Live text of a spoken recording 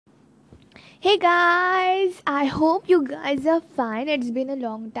Hey guys, I hope you guys are fine. It's been a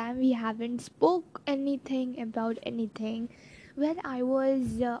long time we haven't spoke anything about anything. When I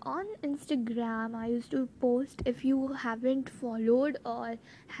was on Instagram, I used to post. If you haven't followed or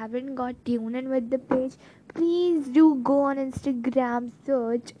haven't got tuned in with the page, please do go on Instagram,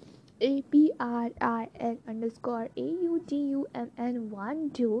 search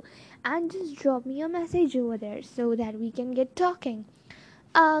APRIN_AUTUMN12 and just drop me a message over there so that we can get talking.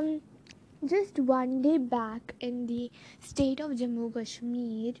 Um just one day back in the state of Jammu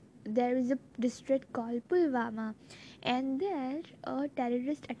Kashmir, there is a district called Pulwama, and there a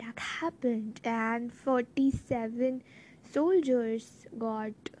terrorist attack happened, and 47 soldiers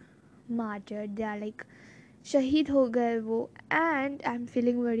got martyred. They are like shaheed ho gaye wo, and I'm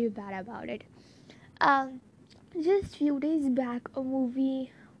feeling very bad about it. Um, just few days back, a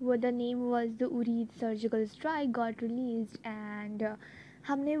movie with the name was the Uri Surgical Strike got released, and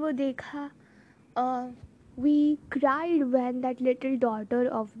हमने वो देखा. We cried when that little daughter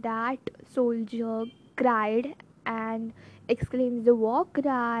of that soldier cried and exclaims the war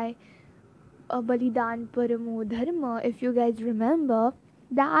cry, Balidan Paramo Dharma. If you guys remember,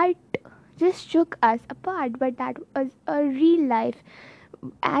 that just shook us apart, but that was a real life.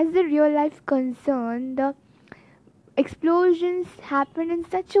 As the real life concerned, the explosions happened in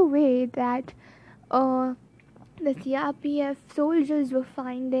such a way that uh, the CRPF soldiers were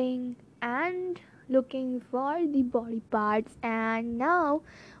finding and looking for the body parts, and now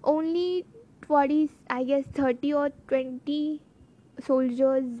only 40, I guess 30 or 20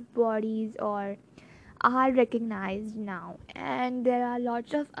 soldiers' bodies or are recognized now, and there are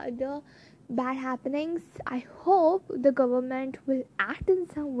lots of other bad happenings. I hope the government will act in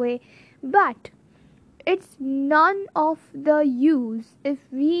some way, but it's none of the use if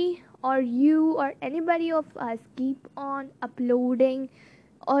we or you or anybody of us keep on uploading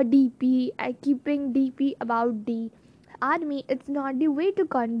a DP and keeping DP about the army. It's not the way to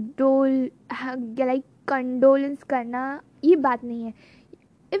condole, like condolence करना ये बात नहीं है.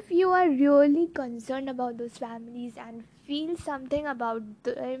 If you are really concerned about those families and feel something about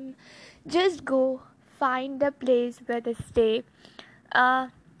them, just go find the place where they stay, uh,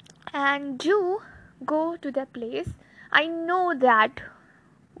 and do go to the place. I know that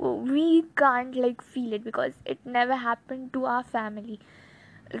we can't like feel it because it never happened to our family,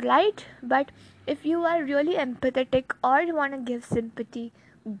 right? But if you are really empathetic or you want to give sympathy,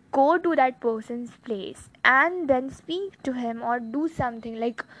 go to that person's place and then speak to him or do something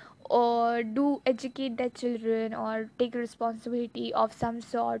like, or do educate their children or take responsibility of some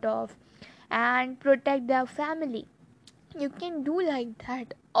sort of and protect their family. You can do like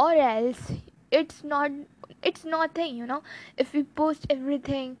that, or else it's nothing, if we post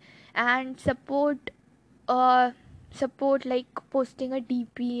everything and support like posting a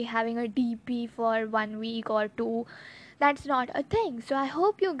DP, having a DP for 1 week or two, that's not a thing. So I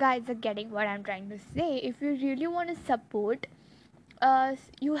hope you guys are getting what I'm trying to say. If you really want to support,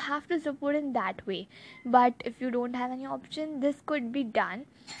 you have to support in that way, but if you don't have any option, this could be done.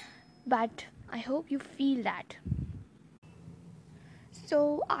 But I hope you feel that.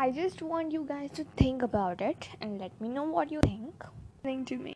 So I just want you guys to think about it and let me know what you think. Listening to me.